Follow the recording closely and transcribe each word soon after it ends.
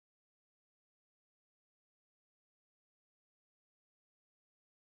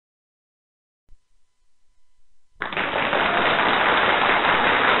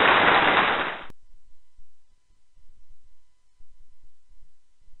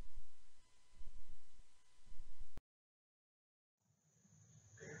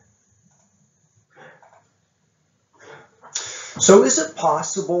So is it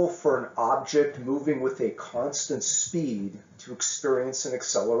possible for an object moving with a constant speed to experience an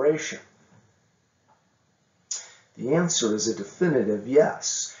acceleration? The answer is a definitive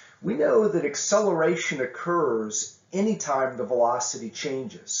yes. We know that acceleration occurs anytime the velocity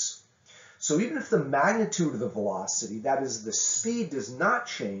changes. So even if the magnitude of the velocity, that is the speed, does not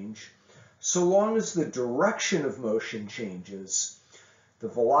change, so long as the direction of motion changes, the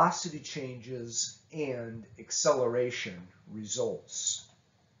velocity changes and acceleration results.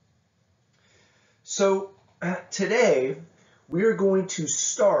 So today we are going to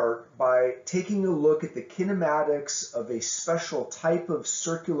start by taking a look at the kinematics of a special type of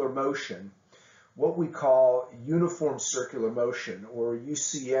circular motion, what we call uniform circular motion, or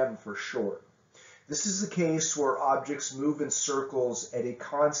UCM for short. This is the case where objects move in circles at a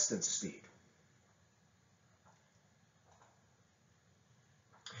constant speed.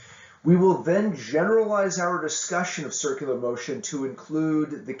 We will then generalize our discussion of circular motion to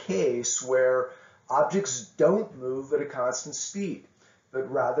include the case where objects don't move at a constant speed,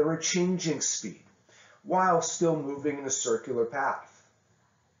 but rather a changing speed, while still moving in a circular path.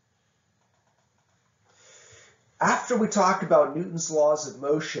 After we talk about Newton's laws of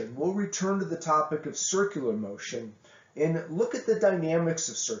motion, we'll return to the topic of circular motion and look at the dynamics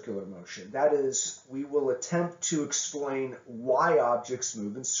of circular motion. That is, we will attempt to explain why objects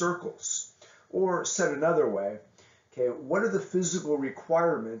move in circles. Or said another way, what are the physical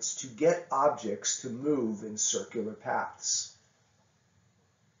requirements to get objects to move in circular paths?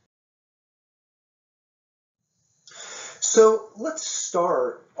 So let's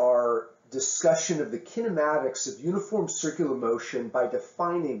start our discussion of the kinematics of uniform circular motion by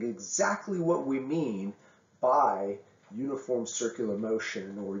defining exactly what we mean by uniform circular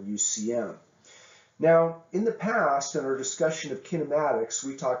motion, or UCM. Now, in the past, in our discussion of kinematics,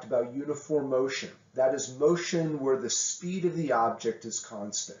 we talked about uniform motion. That is motion where the speed of the object is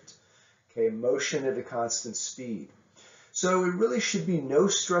constant. Motion at a constant speed. So it really should be no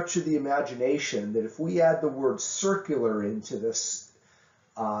stretch of the imagination that if we add the word circular into this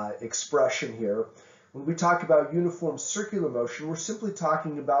expression here, when we talk about uniform circular motion, we're simply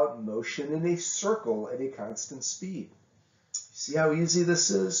talking about motion in a circle at a constant speed. See how easy this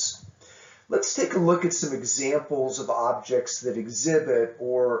is? Let's take a look at some examples of objects that exhibit,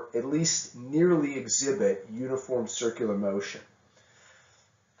 or at least nearly exhibit, uniform circular motion.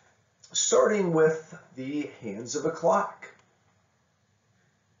 Starting with the hands of a clock.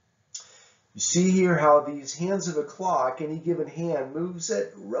 You see here how these hands of a clock, any given hand, moves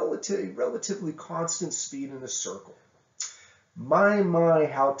at relatively constant speed in a circle. My,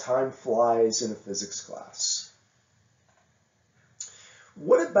 how time flies in a physics class.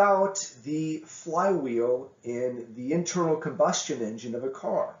 What about the flywheel in the internal combustion engine of a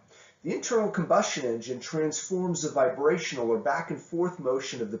car? The internal combustion engine transforms the vibrational or back and forth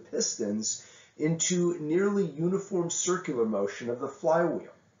motion of the pistons into nearly uniform circular motion of the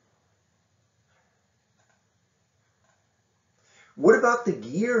flywheel. What about the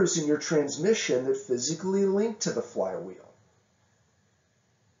gears in your transmission that physically link to the flywheel?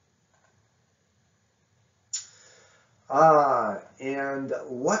 And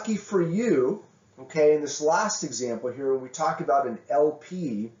lucky for you, in this last example here, when we talk about an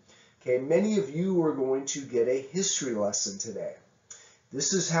LP, many of you are going to get a history lesson today.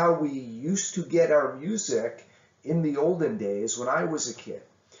 This is how we used to get our music in the olden days when I was a kid.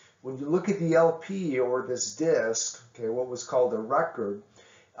 When you look at the LP, or this disc, what was called a record,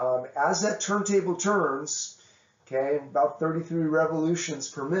 as that turntable turns, about 33 revolutions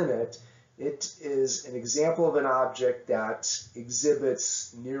per minute, it is an example of an object that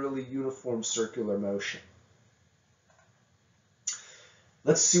exhibits nearly uniform circular motion.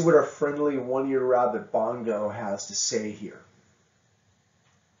 Let's see what our friendly one-eared rabbit Bongo has to say here.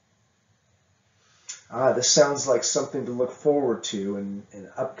 This sounds like something to look forward to in an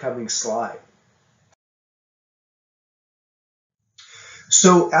upcoming slide.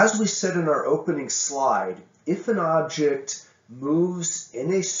 So as we said in our opening slide, if an object moves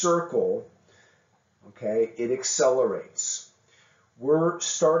in a circle, it accelerates. We're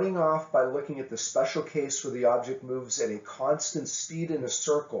starting off by looking at the special case where the object moves at a constant speed in a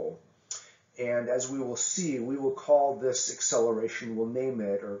circle. And as we will see, we will call this acceleration, we'll name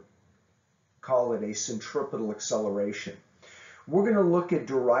it or call it a centripetal acceleration. We're going to look at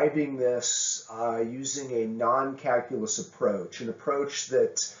deriving this using a non-calculus approach, an approach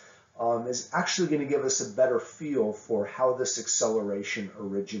that is actually going to give us a better feel for how this acceleration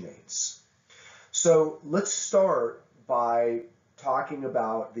originates. So let's start by talking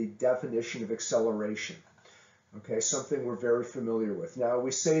about the definition of acceleration. Okay, something we're very familiar with. Now,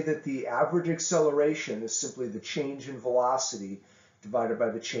 we say that the average acceleration is simply the change in velocity divided by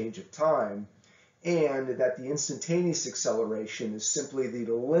the change of time, and that the instantaneous acceleration is simply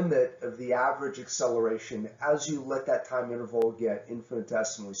the limit of the average acceleration as you let that time interval get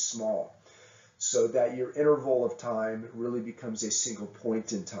infinitesimally small, so that your interval of time really becomes a single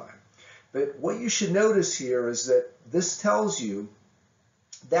point in time. But what you should notice here is that this tells you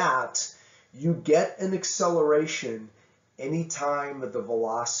that you get an acceleration anytime the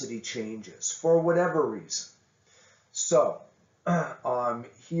velocity changes for whatever reason. So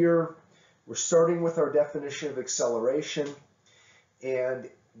here we're starting with our definition of acceleration, and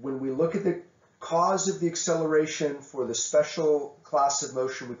when we look at the cause of the acceleration for the special class of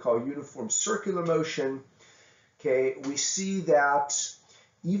motion we call uniform circular motion, okay, we see that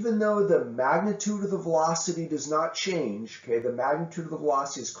even though the magnitude of the velocity does not change, okay, the magnitude of the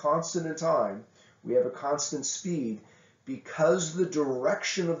velocity is constant in time, we have a constant speed, because the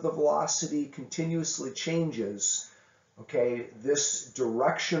direction of the velocity continuously changes, okay, this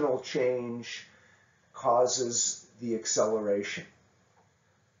directional change causes the acceleration.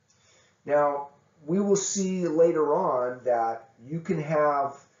 Now, we will see later on that you can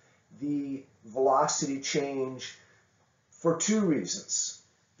have the velocity change for two reasons.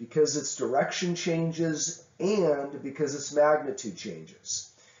 Because its direction changes and because its magnitude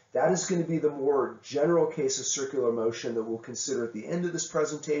changes. That is going to be the more general case of circular motion that we'll consider at the end of this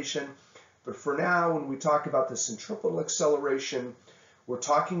presentation. But for now, when we talk about the centripetal acceleration, we're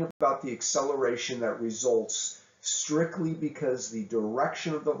talking about the acceleration that results strictly because the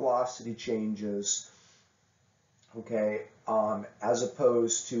direction of the velocity changes, okay, as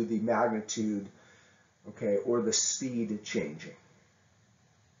opposed to the magnitude, okay, or the speed changing.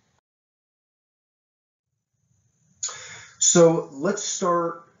 So let's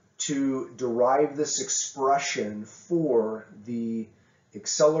start to derive this expression for the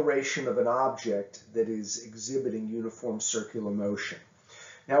acceleration of an object that is exhibiting uniform circular motion.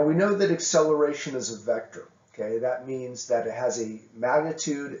 Now we know that acceleration is a vector. Okay, that means that it has a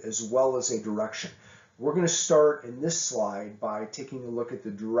magnitude as well as a direction. We're going to start in this slide by taking a look at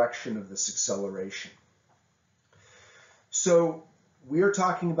the direction of this acceleration. So we are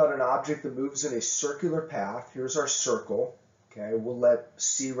talking about an object that moves in a circular path. Here's our circle. Okay, we'll let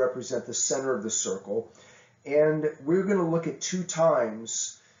C represent the center of the circle. And we're going to look at two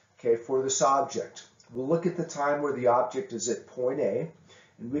times, okay, for this object. We'll look at the time where the object is at point A,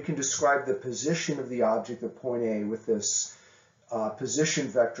 and we can describe the position of the object at point A with this position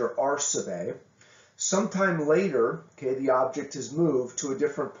vector R sub A. Sometime later, okay, the object has moved to a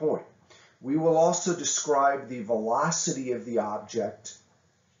different point. We will also describe the velocity of the object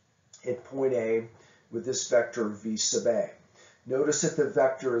at point A with this vector V sub A. Notice that the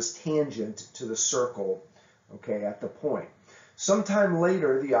vector is tangent to the circle, okay, at the point. Sometime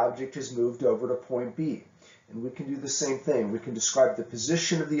later, the object has moved over to point B, and we can do the same thing. We can describe the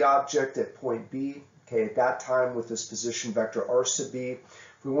position of the object at point B, okay, at that time with this position vector R sub B.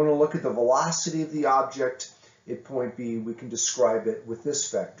 If we want to look at the velocity of the object at point B, we can describe it with this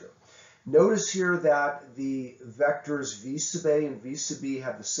vector. Notice here that the vectors V sub A and V sub B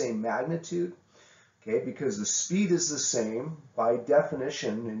have the same magnitude, okay, because the speed is the same by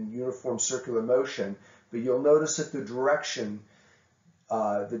definition in uniform circular motion, but you'll notice that the directions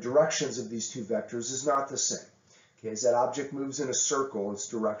of these two vectors is not the same. Okay, as that object moves in a circle, its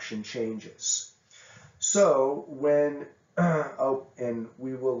direction changes. So when, and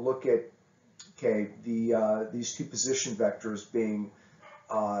we will look at, okay, these two position vectors being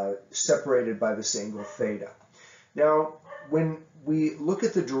separated by this angle theta. Now, when we look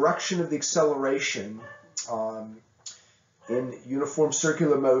at the direction of the acceleration in uniform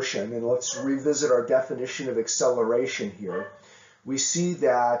circular motion, and let's revisit our definition of acceleration here, we see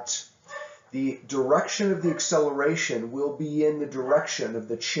that the direction of the acceleration will be in the direction of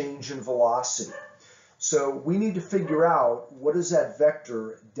the change in velocity. So we need to figure out, what does that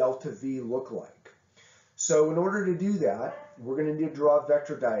vector delta V look like? So in order to do that, we're going to need to draw a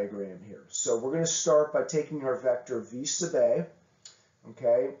vector diagram here. So we're going to start by taking our vector V sub A,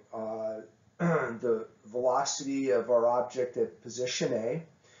 okay, the velocity of our object at position A.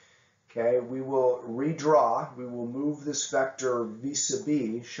 Okay, we will redraw, we will move this vector V sub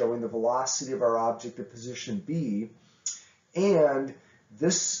B, showing the velocity of our object at position B, and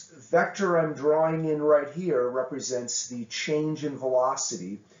this vector I'm drawing in right here represents the change in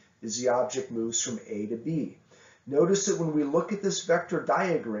velocity as the object moves from A to B. Notice that when we look at this vector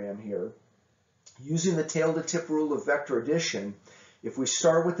diagram here, using the tail to tip rule of vector addition, if we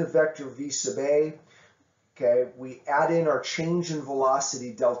start with the vector V sub A, okay, we add in our change in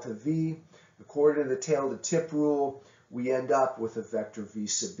velocity delta V, According to the tail to tip rule, we end up with a vector v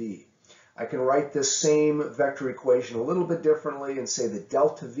sub b. I can write this same vector equation a little bit differently and say that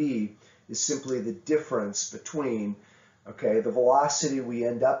delta v is simply the difference between, okay, the velocity we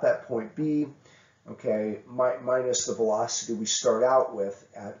end up at point B, okay, minus the velocity we start out with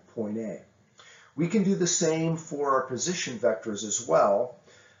at point A. We can do the same for our position vectors as well.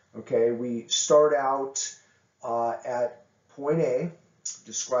 Okay, we start out at point A,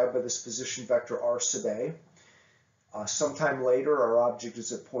 described by this position vector r sub A. Sometime later, our object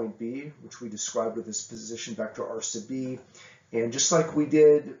is at point B, which we described with this position vector r sub B. And just like we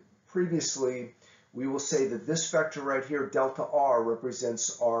did previously, we will say that this vector right here, delta r,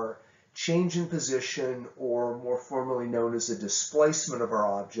 represents our change in position, or more formally known as the displacement of our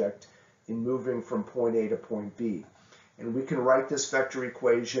object in moving from point A to point B. And we can write this vector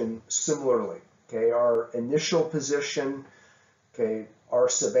equation similarly. Okay, our initial position, okay, r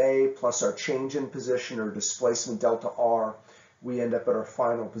sub A plus our change in position or displacement delta r, we end up at our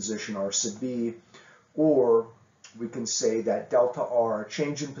final position r sub B. Or we can say that delta r,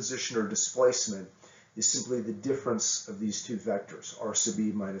 change in position or displacement, is simply the difference of these two vectors, r sub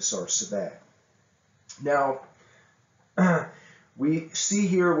b minus r sub a. Now, we see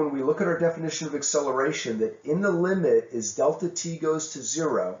here when we look at our definition of acceleration that in the limit as delta t goes to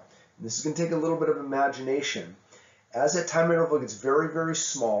 0, and this is going to take a little bit of imagination, as that time interval gets very, very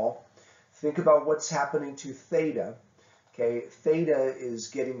small, think about what's happening to theta. Okay, theta is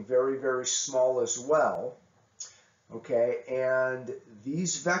getting very, very small as well. Okay, and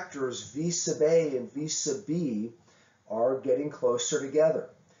these vectors v sub a and v sub b are getting closer together.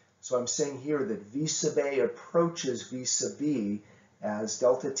 So I'm saying here that v sub a approaches v sub b as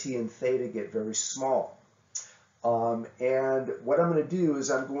delta t and theta get very small. And what I'm going to do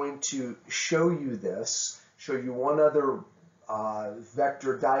is I'm going to show you this, show you one other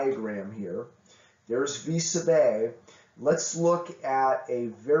vector diagram here. There's v sub a. Let's look at a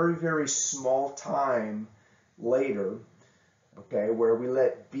very, very small time later, okay, where we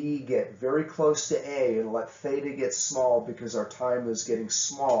let b get very close to a and let theta get small because our time is getting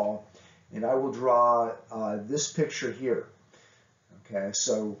small. And I will draw this picture here. Okay,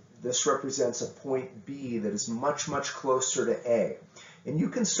 so this represents a point B that is much, much closer to A. And you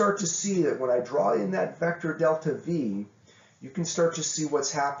can start to see that when I draw in that vector delta V, you can start to see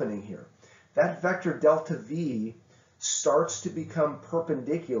what's happening here. That vector delta V starts to become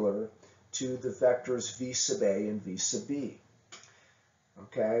perpendicular to the vectors v sub a and v sub b.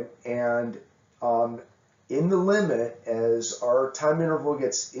 Okay, and in the limit, as our time interval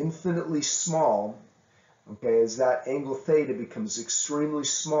gets infinitely small, okay, as that angle theta becomes extremely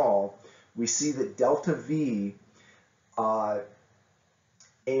small, we see that delta v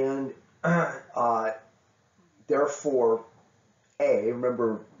and therefore a,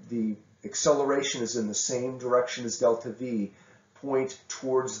 remember the acceleration is in the same direction as delta v, point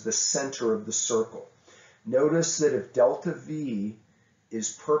towards the center of the circle. Notice that if delta v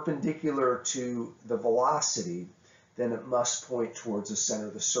is perpendicular to the velocity, then it must point towards the center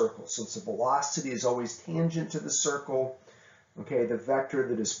of the circle. Since the velocity is always tangent to the circle, okay, the vector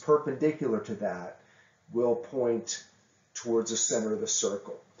that is perpendicular to that will point towards the center of the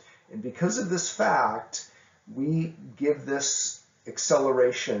circle. And because of this fact, we give this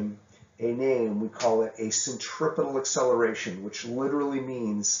acceleration a name. We call it a centripetal acceleration, which literally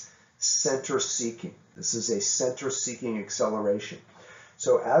means center-seeking. This is a center-seeking acceleration.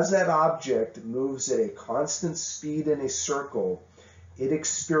 So as that object moves at a constant speed in a circle, it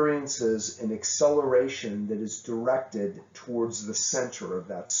experiences an acceleration that is directed towards the center of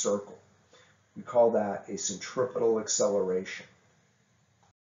that circle. We call that a centripetal acceleration.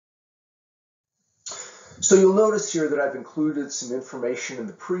 So you'll notice here that I've included some information in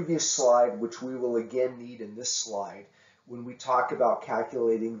the previous slide, which we will again need in this slide when we talk about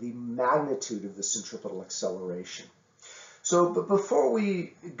calculating the magnitude of the centripetal acceleration. So, but before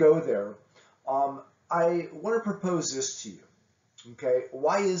we go there, I want to propose this to you. Okay,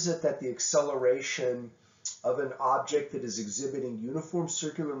 why is it that the acceleration of an object that is exhibiting uniform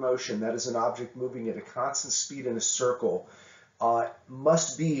circular motion, that is an object moving at a constant speed in a circle,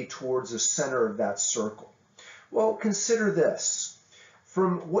 must be towards the center of that circle? Well, consider this.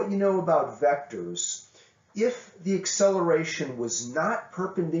 From what you know about vectors, if the acceleration was not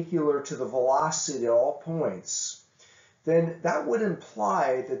perpendicular to the velocity at all points, then that would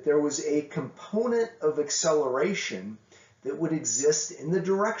imply that there was a component of acceleration that would exist in the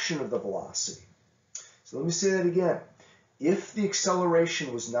direction of the velocity. So let me say that again. If the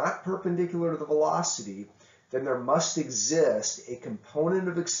acceleration was not perpendicular to the velocity, then there must exist a component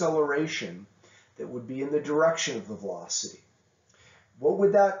of acceleration that would be in the direction of the velocity. What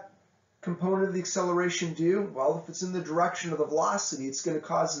would that component of the acceleration do? Well, if it's in the direction of the velocity, it's going to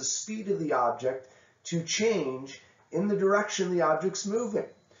cause the speed of the object to change in the direction the object's moving,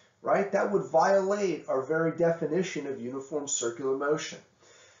 right? That would violate our very definition of uniform circular motion.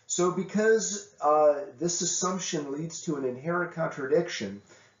 So because this assumption leads to an inherent contradiction,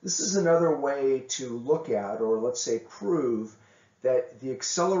 this is another way to look at, or let's say prove, that the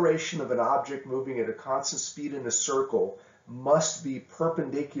acceleration of an object moving at a constant speed in a circle must be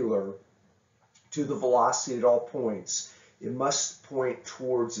perpendicular to the velocity at all points. It must point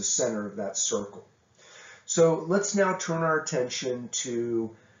towards the center of that circle. So let's now turn our attention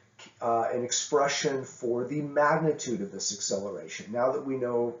to an expression for the magnitude of this acceleration, now that we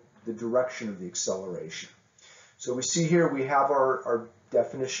know the direction of the acceleration. So we see here we have our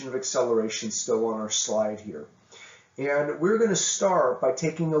definition of acceleration still on our slide here. And we're going to start by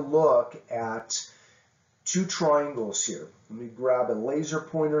taking a look at two triangles here. Let me grab a laser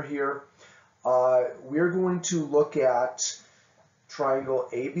pointer here. We're going to look at triangle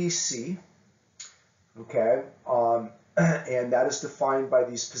ABC, okay, and that is defined by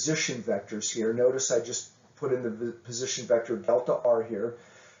these position vectors here. Notice I just put in the position vector delta r here.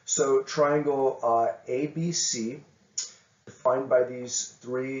 So triangle ABC, defined by these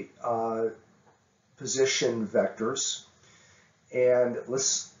three position vectors. And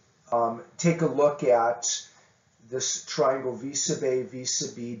let's take a look at this triangle V sub A, V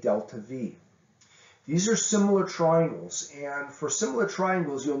sub B, delta V. These are similar triangles, and for similar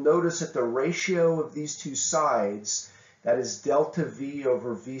triangles, you'll notice that the ratio of these two sides, that is delta V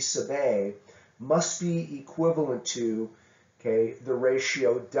over V sub A, must be equivalent to, okay, the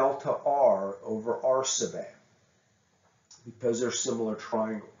ratio delta R over R sub A, because they're similar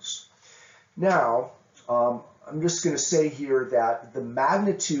triangles. Now, I'm just going to say here that the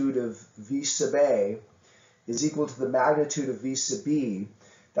magnitude of V sub A is equal to the magnitude of V sub B.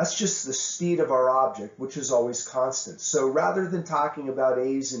 That's just the speed of our object, which is always constant. So rather than talking about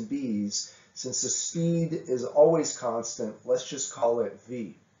A's and B's, since the speed is always constant, let's just call it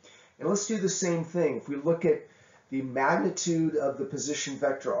V. And let's do the same thing. If we look at the magnitude of the position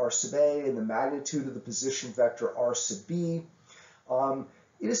vector R sub A and the magnitude of the position vector R sub B,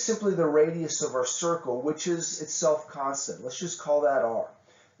 it is simply the radius of our circle, which is itself constant. Let's just call that R.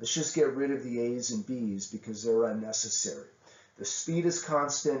 Let's just get rid of the A's and B's because they're unnecessary. The speed is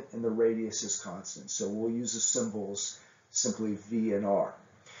constant and the radius is constant. So we'll use the symbols simply V and R.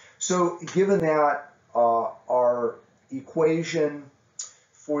 So given that our equation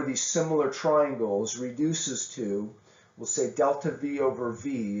for these similar triangles reduces to, we'll say delta V over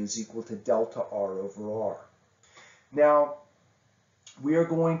V is equal to delta R over R. Now, we are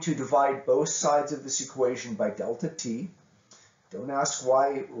going to divide both sides of this equation by delta T. Don't ask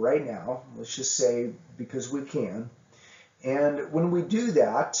why right now. Let's just say because we can. And when we do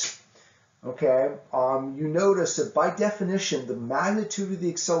that, okay, you notice that by definition, the magnitude of the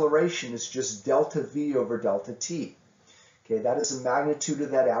acceleration is just delta V over delta T. Okay, that is the magnitude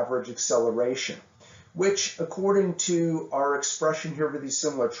of that average acceleration, which according to our expression here for these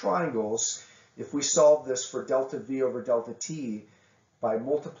similar triangles, if we solve this for delta V over delta T by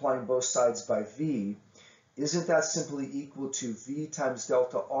multiplying both sides by V, isn't that simply equal to V times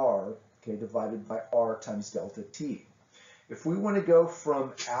delta R, okay, divided by R times delta T? If we want to go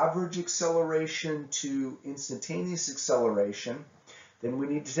from average acceleration to instantaneous acceleration, then we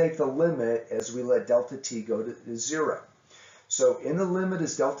need to take the limit as we let delta T go to 0. So in the limit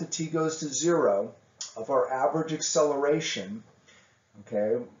as delta T goes to 0 of our average acceleration,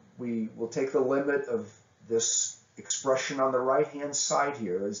 okay, we will take the limit of this expression on the right-hand side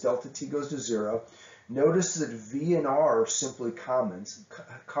here as delta T goes to 0. Notice that V and R are simply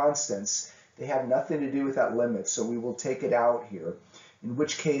constants. They have nothing to do with that limit, so we will take it out here, in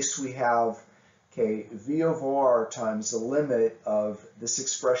which case we have, okay, V over R times the limit of this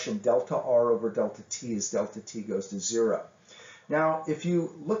expression delta R over delta T as delta T goes to 0. Now, if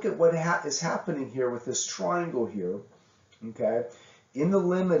you look at what is happening here with this triangle here, okay, in the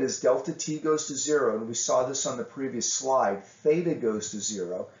limit as delta T goes to 0, and we saw this on the previous slide, theta goes to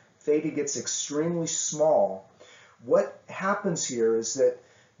 0, theta gets extremely small. What happens here is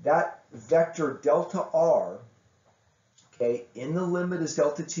that vector delta R, okay, in the limit as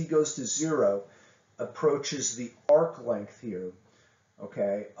delta T goes to 0, approaches the arc length here,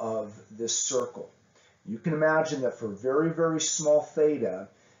 okay, of this circle. You can imagine that for very, very small theta,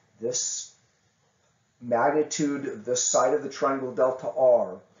 this magnitude of the side of the triangle delta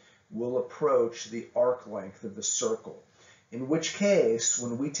R will approach the arc length of the circle. In which case,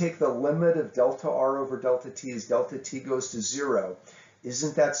 when we take the limit of delta R over delta T as delta T goes to 0,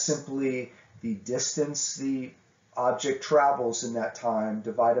 isn't that simply the distance the object travels in that time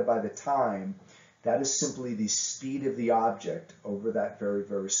divided by the time, that is simply the speed of the object over that very,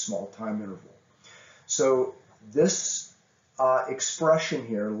 very small time interval. So this expression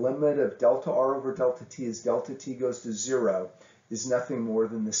here, limit of delta r over delta t as delta t goes to 0, is nothing more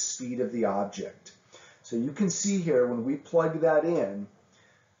than the speed of the object. So you can see here when we plug that in,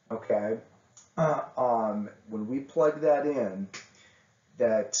 okay, when we plug that in,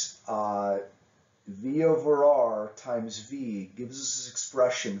 that v over r times v gives us this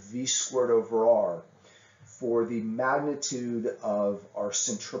expression v squared over r for the magnitude of our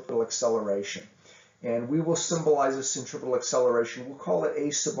centripetal acceleration. And we will symbolize a centripetal acceleration. We'll call it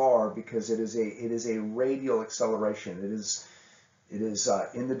a sub r because it is a radial acceleration. It is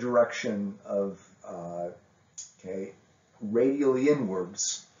in the direction of radially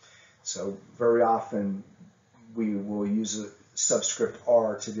inwards. So very often we will use a subscript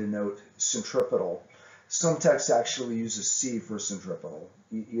r to denote centripetal. Some texts actually use a c for centripetal,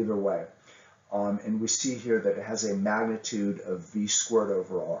 either way. And we see here that it has a magnitude of v squared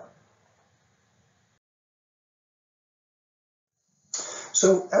over r.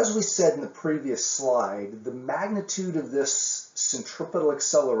 So as we said in the previous slide, the magnitude of this centripetal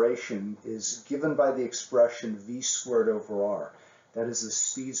acceleration is given by the expression v squared over r. That is the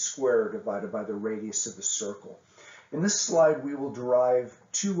speed squared divided by the radius of the circle. In this slide, we will derive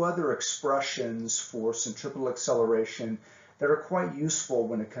two other expressions for centripetal acceleration that are quite useful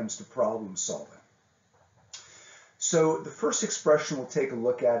when it comes to problem solving. So the first expression we'll take a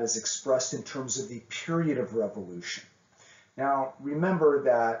look at is expressed in terms of the period of revolution. Now, remember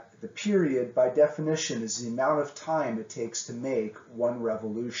that the period, by definition, is the amount of time it takes to make one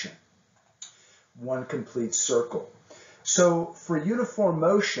revolution, one complete circle. So for uniform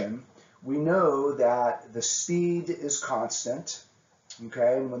motion, we know that the speed is constant,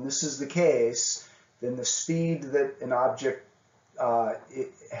 okay? And when this is the case, then the speed that an object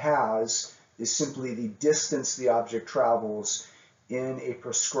it has is simply the distance the object travels in a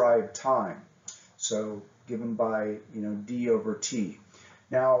prescribed time. So given by, d over t.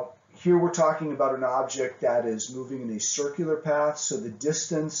 Now, here we're talking about an object that is moving in a circular path, so the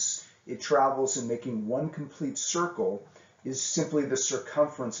distance it travels in making one complete circle is simply the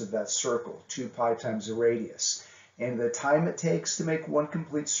circumference of that circle, 2 pi times the radius. And the time it takes to make one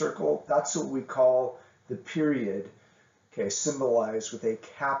complete circle, that's what we call the period, okay, symbolized with a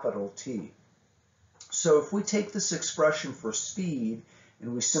capital T. So if we take this expression for speed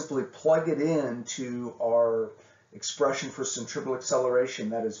and we simply plug it into our expression for centripetal acceleration,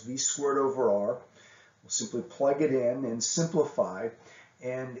 that is v squared over r, we'll simply plug it in and simplify.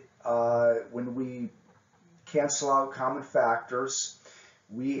 And when we cancel out common factors,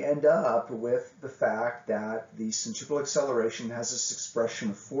 we end up with the fact that the centripetal acceleration has this expression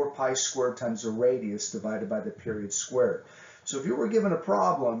of 4 pi squared times the radius divided by the period squared. So if you were given a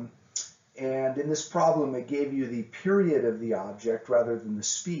problem, and in this problem it gave you the period of the object rather than the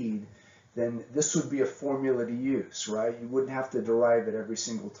speed, then this would be a formula to use, right? You wouldn't have to derive it every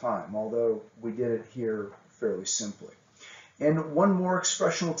single time, although we did it here fairly simply. And one more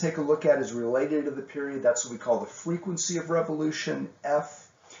expression we'll take a look at is related to the period. That's what we call the frequency of revolution, F.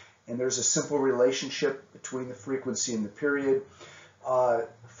 And there's a simple relationship between the frequency and the period.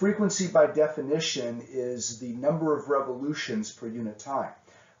 Frequency, by definition, is the number of revolutions per unit time.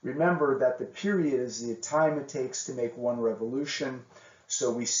 Remember that the period is the time it takes to make one revolution.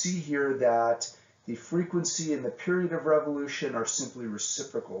 So we see here that the frequency and the period of revolution are simply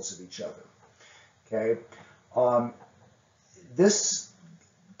reciprocals of each other. Okay. This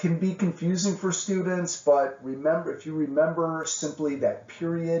can be confusing for students, but remember, if you remember simply that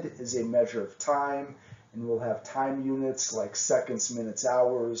period is a measure of time, and we'll have time units like seconds, minutes,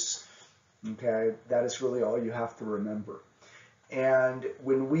 hours, okay? That is really all you have to remember. And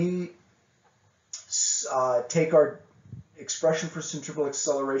when we take our expression for centripetal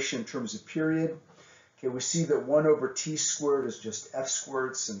acceleration in terms of period, okay, we see that 1 over t squared is just f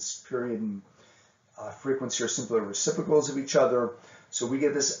squared, since period and frequency are simply reciprocals of each other. So we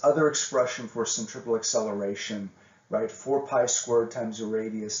get this other expression for centripetal acceleration, right? 4 pi squared times the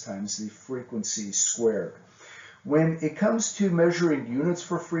radius times the frequency squared. When it comes to measuring units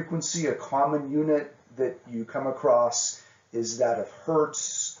for frequency, a common unit that you come across is that of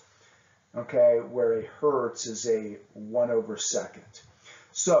hertz, okay, where a hertz is a 1 over second.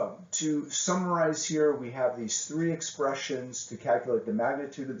 So to summarize here, we have these three expressions to calculate the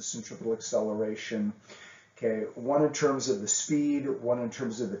magnitude of the centripetal acceleration. Okay, one in terms of the speed, one in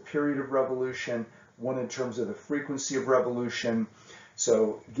terms of the period of revolution, one in terms of the frequency of revolution.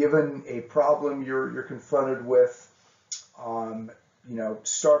 So given a problem you're confronted with,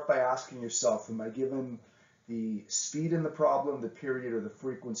 start by asking yourself, am I given the speed in the problem, the period, or the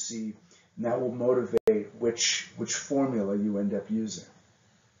frequency, and that will motivate which formula you end up using.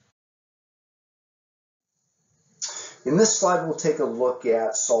 In this slide, we'll take a look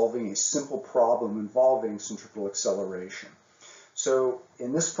at solving a simple problem involving centripetal acceleration. So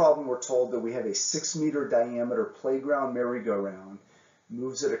in this problem, we're told that we have a 6-meter diameter playground merry-go-round,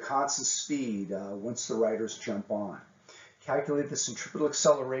 moves at a constant speed once the riders jump on. Calculate the centripetal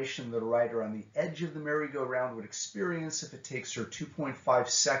acceleration that a rider on the edge of the merry-go-round would experience if it takes her 2.5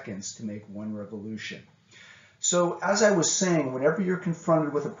 seconds to make 1 revolution. So as I was saying, whenever you're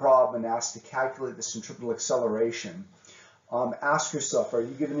confronted with a problem and asked to calculate the centripetal acceleration, ask yourself, are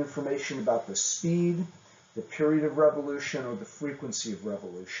you given information about the speed, the period of revolution, or the frequency of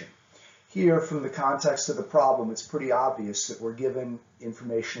revolution? Here, from the context of the problem, it's pretty obvious that we're given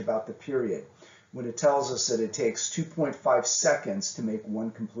information about the period when it tells us that it takes 2.5 seconds to make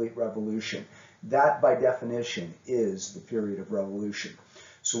 1 complete revolution. That, by definition, is the period of revolution.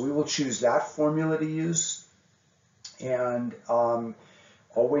 So we will choose that formula to use, and all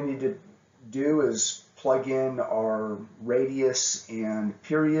we need to do is plug in our radius and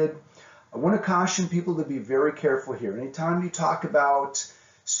period. I want to caution people to be very careful here. Anytime you talk about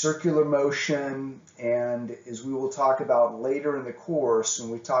circular motion, and as we will talk about later in the course when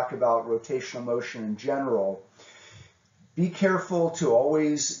we talk about rotational motion in general, be careful to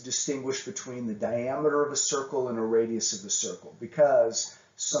always distinguish between the diameter of a circle and a radius of the circle, because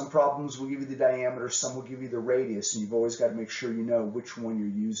some problems will give you the diameter, some will give you the radius, and you've always got to make sure you know which one you're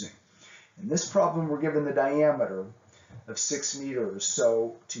using. In this problem, we're given the diameter of 6 meters,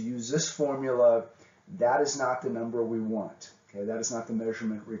 so to use this formula, that is not the number we want. Okay, that is not the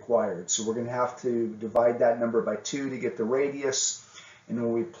measurement required. So we're going to have to divide that number by 2 to get the radius. And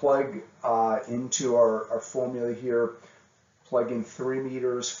when we plug into our formula here, plug in 3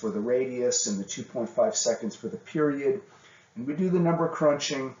 meters for the radius and the 2.5 seconds for the period, and we do the number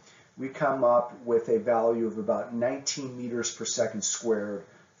crunching, we come up with a value of about 19 meters per second squared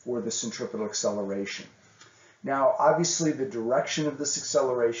for the centripetal acceleration. Now, obviously, the direction of this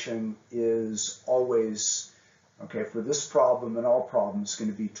acceleration is always, okay, for this problem and all problems, going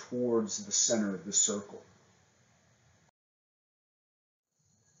to be towards the center of the circle.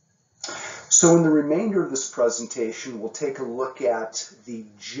 So in the remainder of this presentation, we'll take a look at the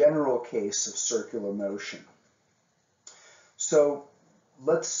general case of circular motion. So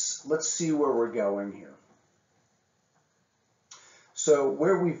let's see where we're going here. So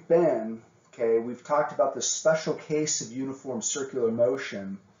where we've been, okay, we've talked about the special case of uniform circular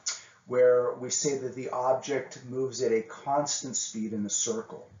motion, where we say that the object moves at a constant speed in a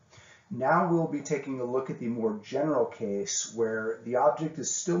circle. Now we'll be taking a look at the more general case where the object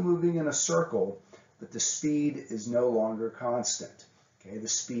is still moving in a circle, but the speed is no longer constant. Okay, the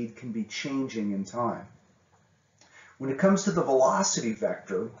speed can be changing in time. When it comes to the velocity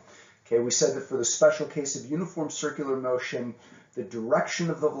vector, okay, we said that for the special case of uniform circular motion, the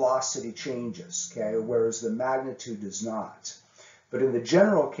direction of the velocity changes, okay, whereas the magnitude does not. But in the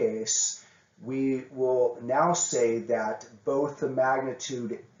general case, we will now say that both the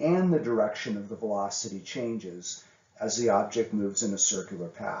magnitude and the direction of the velocity changes as the object moves in a circular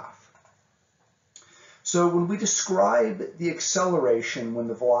path. So when we describe the acceleration when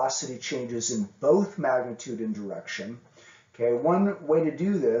the velocity changes in both magnitude and direction, okay, one way to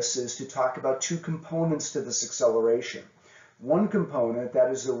do this is to talk about 2 components to this acceleration. One component,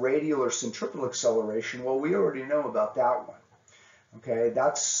 that is the radial or centripetal acceleration, well, we already know about that one. Okay,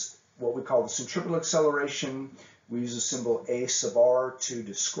 that's what we call the centripetal acceleration. We use the symbol a sub r to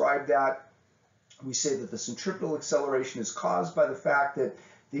describe that. We say that the centripetal acceleration is caused by the fact that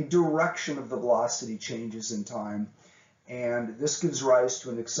the direction of the velocity changes in time, and this gives rise to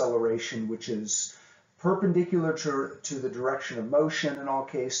an acceleration which is perpendicular to the direction of motion in all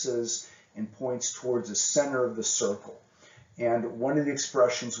cases and points towards the center of the circle. And one of the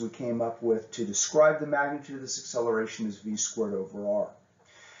expressions we came up with to describe the magnitude of this acceleration is v squared over r.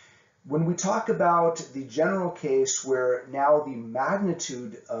 When we talk about the general case where now the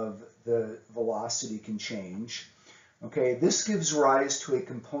magnitude of the velocity can change, okay, this gives rise to a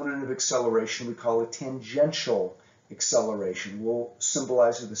component of acceleration we call a tangential acceleration. We'll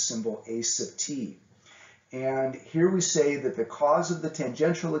symbolize with the symbol a sub t. And here we say that the cause of the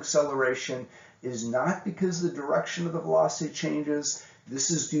tangential acceleration is not because the direction of the velocity changes.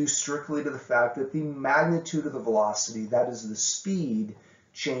 This is due strictly to the fact that the magnitude of the velocity, that is the speed,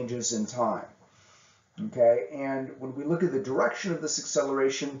 changes in time. Okay, and when we look at the direction of this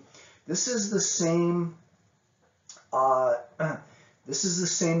acceleration, this is the same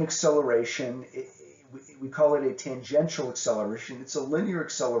acceleration. We call it a tangential acceleration. It's a linear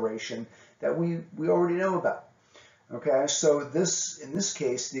acceleration that we already know about. Okay, so in this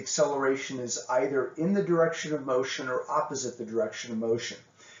case, the acceleration is either in the direction of motion or opposite the direction of motion.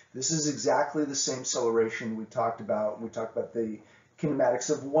 This is exactly the same acceleration we talked about when we talked about the kinematics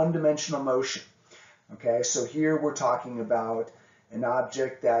of one-dimensional motion. Okay, so here we're talking about an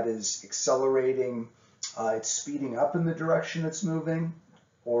object that is accelerating, it's speeding up in the direction it's moving,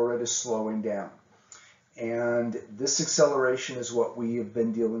 or it is slowing down. And this acceleration is what we have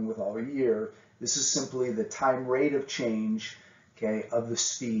been dealing with all year. This is simply the time rate of change, okay, of the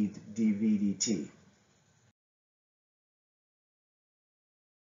speed dv dt.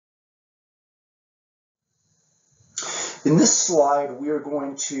 In this slide, we are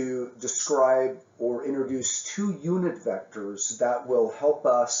going to describe or introduce two unit vectors that will help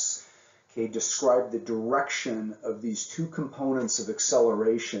us, okay, describe the direction of these two components of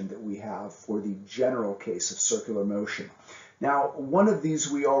acceleration that we have for the general case of circular motion. Now, one of these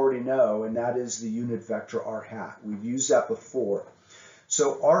we already know, and that is the unit vector r hat. We've used that before.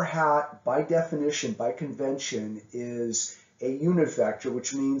 So r hat, by definition, by convention, is a unit vector,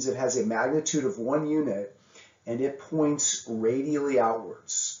 which means it has a magnitude of 1 unit, and it points radially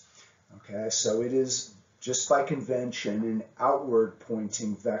outwards. Okay, so it is, just by convention, an outward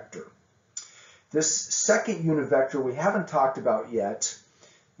pointing vector. This second unit vector we haven't talked about yet,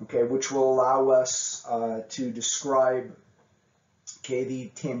 okay, which will allow us to describe, okay,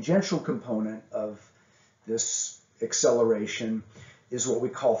 the tangential component of this acceleration, is what we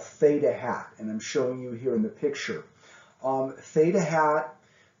call theta hat, and I'm showing you here in the picture. Theta hat,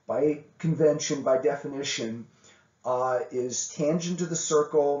 by convention, by definition, is tangent to the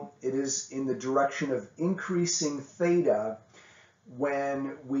circle. It is in the direction of increasing theta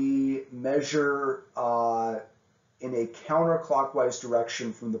when we measure in a counterclockwise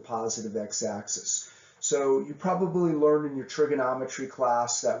direction from the positive x-axis. So you probably learned in your trigonometry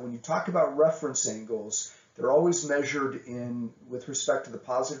class that when you talk about reference angles, they're always measured with respect to the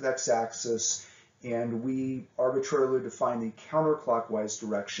positive x-axis, and we arbitrarily define the counterclockwise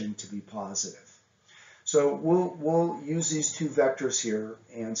direction to be positive. So we'll use these two vectors here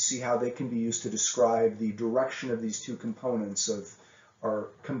and see how they can be used to describe the direction of these two components of our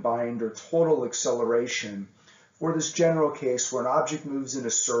combined or total acceleration for this general case where an object moves in a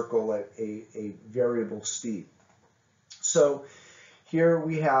circle at a variable speed. So here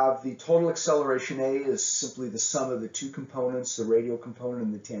we have the total acceleration A is simply the sum of the two components, the radial component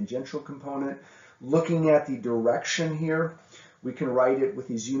and the tangential component. Looking at the direction here, we can write it with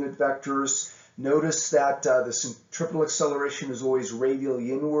these unit vectors. Notice that the centripetal acceleration is always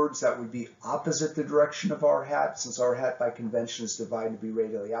radially inwards. That would be opposite the direction of r hat, since r hat by convention is divided to be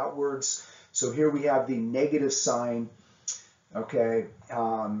radially outwards. So here we have the negative sign, okay,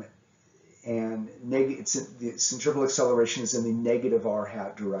 and the centripetal acceleration is in the negative r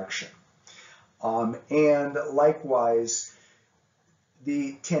hat direction. And likewise,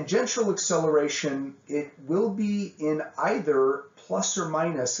 the tangential acceleration, it will be in either plus or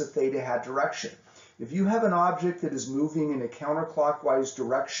minus a theta hat direction. If you have an object that is moving in a counterclockwise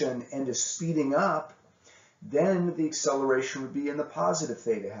direction and is speeding up, then the acceleration would be in the positive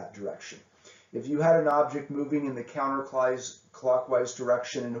theta hat direction. If you had an object moving in the counterclockwise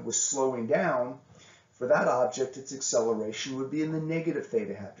direction and it was slowing down, for that object, its acceleration would be in the negative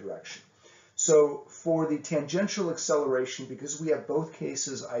theta hat direction. So for the tangential acceleration, because we have both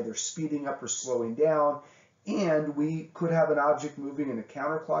cases either speeding up or slowing down, and we could have an object moving in a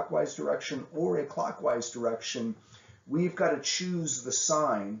counterclockwise direction or a clockwise direction, we've got to choose the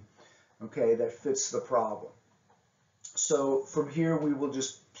sign, okay, that fits the problem. So from here, we will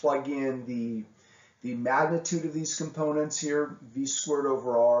just plug in the magnitude of these components here, v squared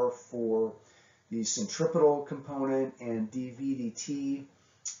over r for the centripetal component, and dv dt,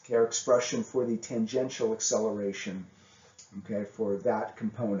 okay, our expression for the tangential acceleration, okay, for that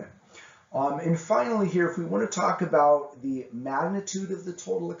component. And finally here, if we want to talk about the magnitude of the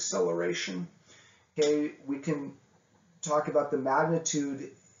total acceleration, okay, we can talk about the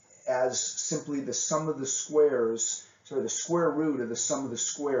magnitude as simply the sum of the squares, sorry, the square root of the sum of the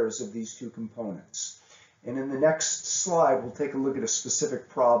squares of these two components. And in the next slide, we'll take a look at a specific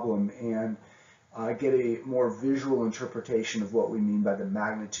problem and get a more visual interpretation of what we mean by the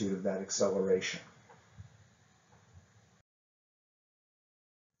magnitude of that acceleration.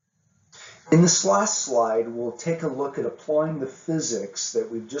 In this last slide, we'll take a look at applying the physics that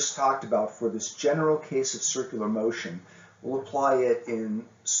we've just talked about for this general case of circular motion. We'll apply it in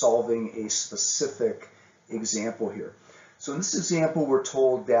solving a specific example here. So in this example, we're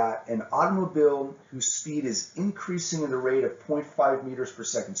told that an automobile whose speed is increasing at a rate of 0.5 meters per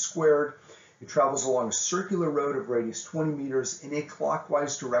second squared, it travels along a circular road of radius 20 meters in a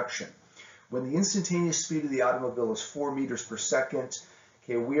clockwise direction. when the instantaneous speed of the automobile is 4 meters per second,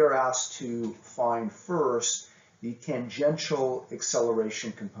 okay, we are asked to find first the tangential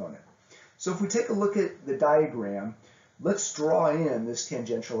acceleration component. So if we take a look at the diagram, let's draw in this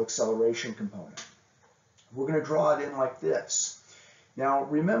tangential acceleration component. We're going to draw it in like this. Now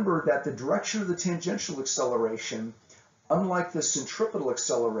remember that the direction of the tangential acceleration, unlike the centripetal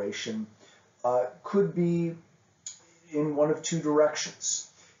acceleration, could be in one of two directions.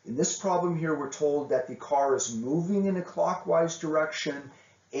 In this problem here, we're told that the car is moving in a clockwise direction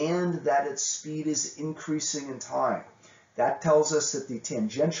and that its speed is increasing in time. That tells us that the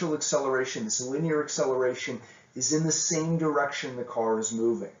tangential acceleration, this linear acceleration, is in the same direction the car is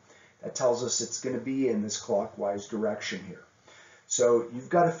moving. That tells us it's going to be in this clockwise direction here. So you've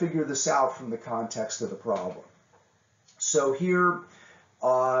got to figure this out from the context of the problem. So here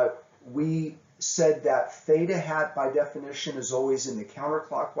we said that theta hat by definition is always in the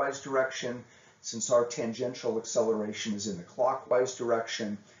counterclockwise direction. Since our tangential acceleration is in the clockwise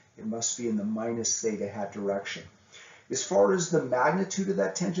direction, it must be in the minus theta hat direction. As far as the magnitude of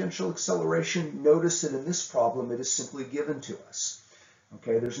that tangential acceleration, notice that in this problem it is simply given to us.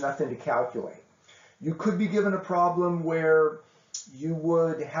 Okay, there's nothing to calculate. You could be given a problem where you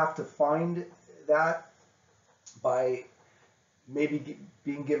would have to find that by maybe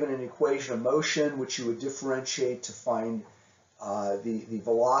being given an equation of motion, which you would differentiate to find the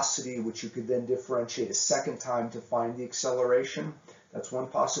velocity, which you could then differentiate a second time to find the acceleration. That's one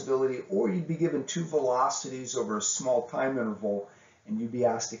possibility. Or you'd be given two velocities over a small time interval, and you'd be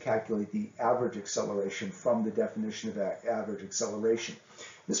asked to calculate the average acceleration from the definition of that average acceleration.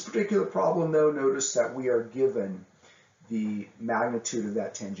 In this particular problem, though, notice that we are given the magnitude of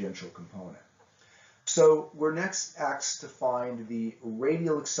that tangential component. So we're next asked to find the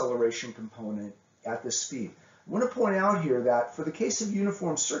radial acceleration component at this speed. I want to point out here that for the case of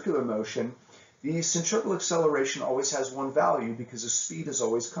uniform circular motion, the centripetal acceleration always has one value because the speed is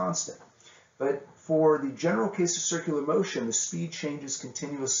always constant. But for the general case of circular motion, the speed changes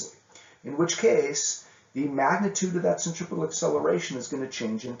continuously, in which case the magnitude of that centripetal acceleration is going to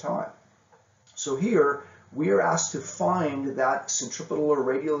change in time. So here we are asked to find that centripetal or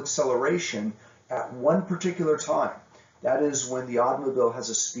radial acceleration at one particular time. That is when the automobile has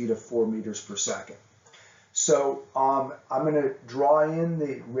a speed of 4 meters per second. So I'm going to draw in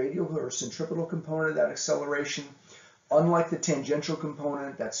the radial or centripetal component of that acceleration. Unlike the tangential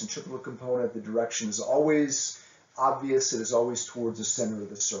component, that centripetal component, the direction is always obvious. It is always towards the center of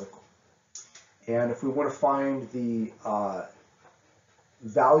the circle. And if we want to find the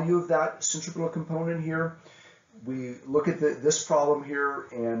value of that centripetal component here, we look at this problem here,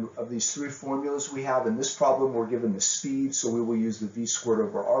 and of these three formulas we have, in this problem we're given the speed, so we will use the v squared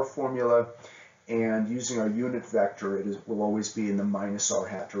over r formula, and using our unit vector, it will always be in the minus r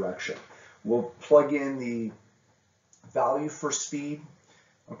hat direction. We'll plug in the value for speed,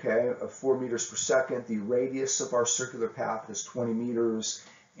 okay, of 4 meters per second. The radius of our circular path is 20 meters,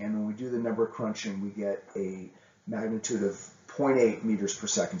 and when we do the number crunching, we get a magnitude of 0.8 meters per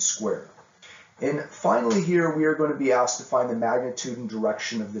second squared. And finally here, we are going to be asked to find the magnitude and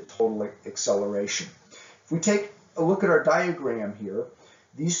direction of the total acceleration. If we take a look at our diagram here,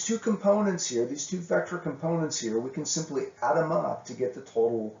 these two components here, these two vector components here, we can simply add them up to get the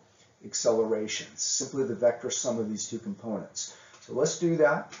total accelerations, simply the vector sum of these two components. So let's do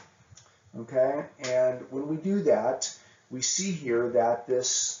that, okay? And when we do that, we see here that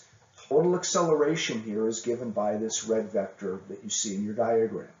this total acceleration here is given by this red vector that you see in your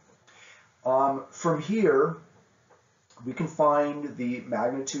diagram. From here, we can find the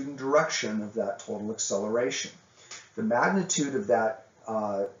magnitude and direction of that total acceleration. The magnitude of that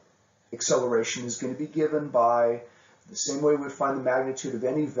acceleration is going to be given by the same way we would find the magnitude of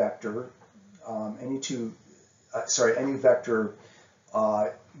any vector, any vector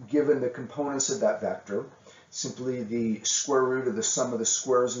given the components of that vector, simply the square root of the sum of the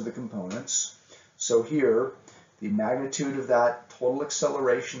squares of the components. So here, the magnitude of that total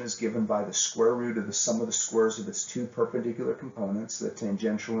acceleration is given by the square root of the sum of the squares of its two perpendicular components, the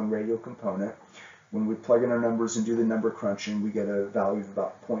tangential and radial component. When we plug in our numbers and do the number crunching, we get a value of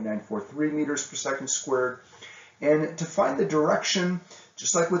about 0.943 meters per second squared. And to find the direction,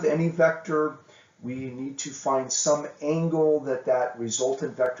 just like with any vector, we need to find some angle that that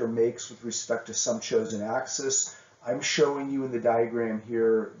resultant vector makes with respect to some chosen axis. I'm showing you in the diagram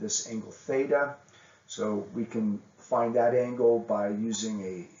here this angle theta. So we can find that angle by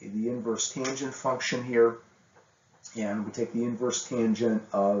using the inverse tangent function here. And we take the inverse tangent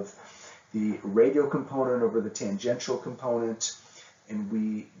of the radial component over the tangential component, and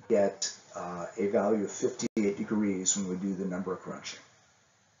we get a value of 58 degrees when we do the number crunching.